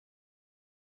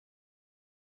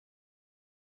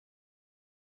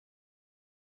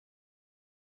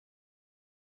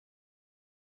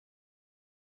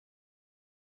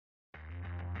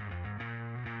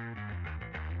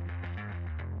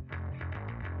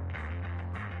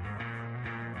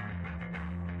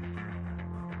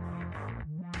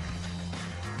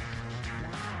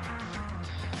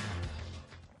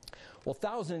Well,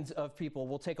 thousands of people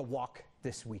will take a walk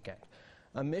this weekend.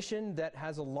 A mission that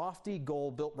has a lofty goal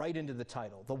built right into the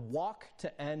title, the Walk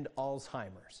to End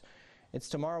Alzheimer's. It's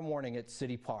tomorrow morning at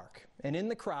City Park. And in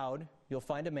the crowd, you'll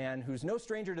find a man who's no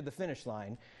stranger to the finish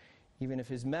line, even if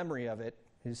his memory of it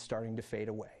is starting to fade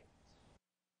away.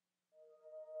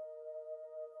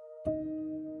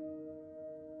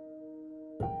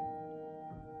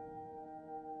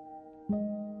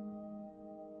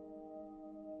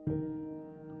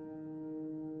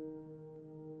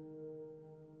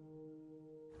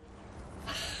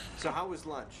 So how was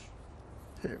lunch?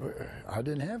 I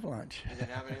didn't have lunch. You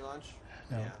didn't have any lunch?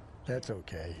 No, Yeah. that's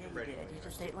okay. Yeah, you did. You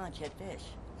just ate lunch. You had fish.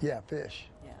 Yeah, fish.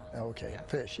 Yeah. Okay, Yeah.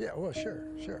 fish. Yeah, well, sure.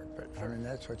 But I mean,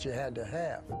 that's what you had to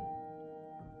have.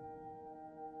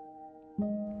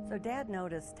 So Dad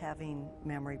noticed having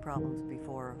memory problems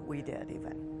before we did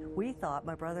even. We thought,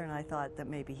 my brother and I thought that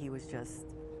maybe he was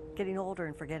just getting older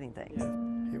and forgetting things.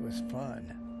 It was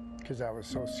fun because I was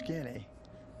so skinny.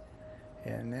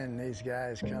 And then these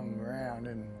guys come around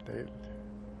and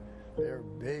they're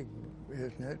big,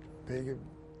 isn't it? Big.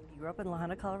 He grew up in La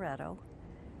Junta, Colorado,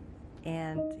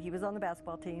 and he was on the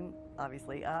basketball team,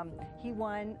 obviously. He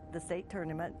won the state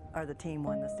tournament, or the team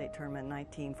won the state tournament in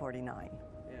 1949.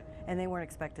 Yeah. And they weren't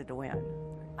expected to win.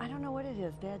 I don't know what it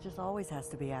is. Dad just always has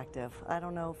to be active. I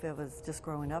don't know if it was just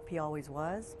growing up, he always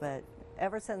was, but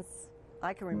ever since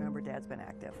I can remember, Dad's been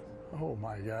active. Oh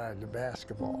my God, the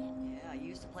basketball. Yeah, I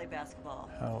used to play basketball.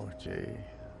 Oh gee,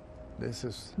 this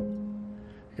is,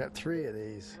 I got 3 of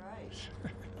these.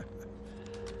 Right.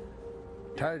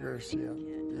 Tigers, yeah.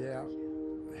 Yeah,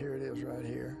 here it is right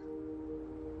here.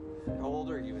 How old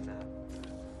are you in that?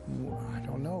 I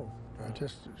don't know. I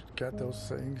just got those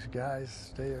things,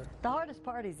 guys, there. The hardest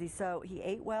part is he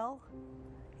ate well,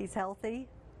 he's healthy,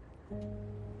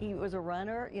 he was a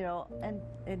runner,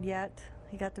 and yet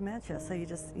he got dementia, so you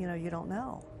just, you don't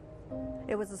know.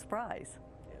 It was a surprise.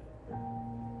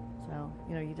 So,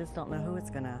 you just don't know who it's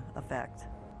going to affect.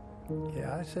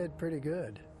 Yeah, I said pretty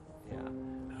good. Yeah.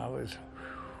 I was.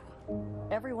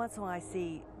 Every once in a while I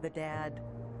see the dad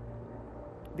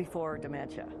before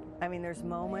dementia. I mean, there's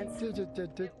moments. What?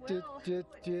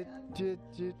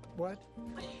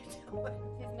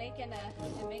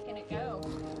 He's making it go.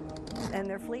 And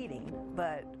they're fleeting,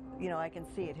 but I can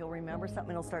see it. He'll remember something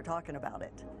and he'll start talking about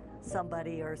it.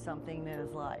 Somebody or something in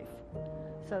his life.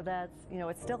 So that's,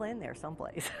 it's still in there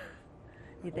someplace.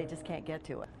 They just can't get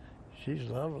to it. She's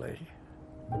lovely.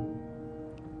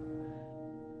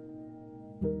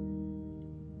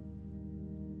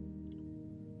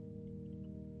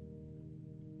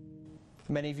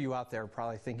 Many of you out there are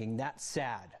probably thinking, that's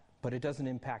sad, but it doesn't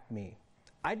impact me.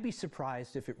 I'd be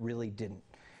surprised if it really didn't.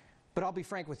 But I'll be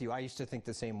frank with you, I used to think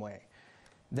the same way.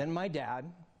 Then my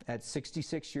dad, at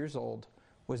 66 years old,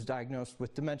 was diagnosed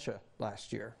with dementia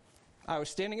last year. I was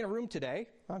standing in a room today,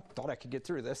 I thought I could get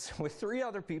through this, with 3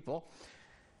 other people,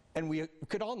 and we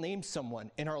could all name someone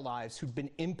in our lives who'd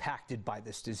been impacted by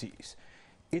this disease.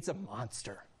 It's a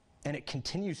monster, and it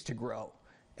continues to grow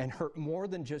and hurt more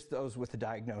than just those with a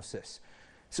diagnosis.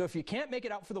 So if you can't make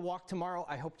it out for the walk tomorrow,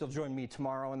 I hope you'll join me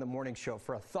tomorrow on the morning show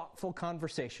for a thoughtful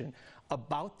conversation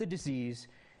about the disease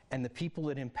and the people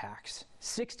it impacts.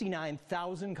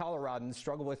 69,000 Coloradans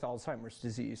struggle with Alzheimer's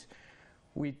disease.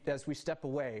 As we step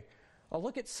away, I'll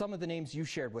look at some of the names you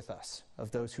shared with us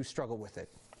of those who struggle with it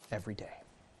every day.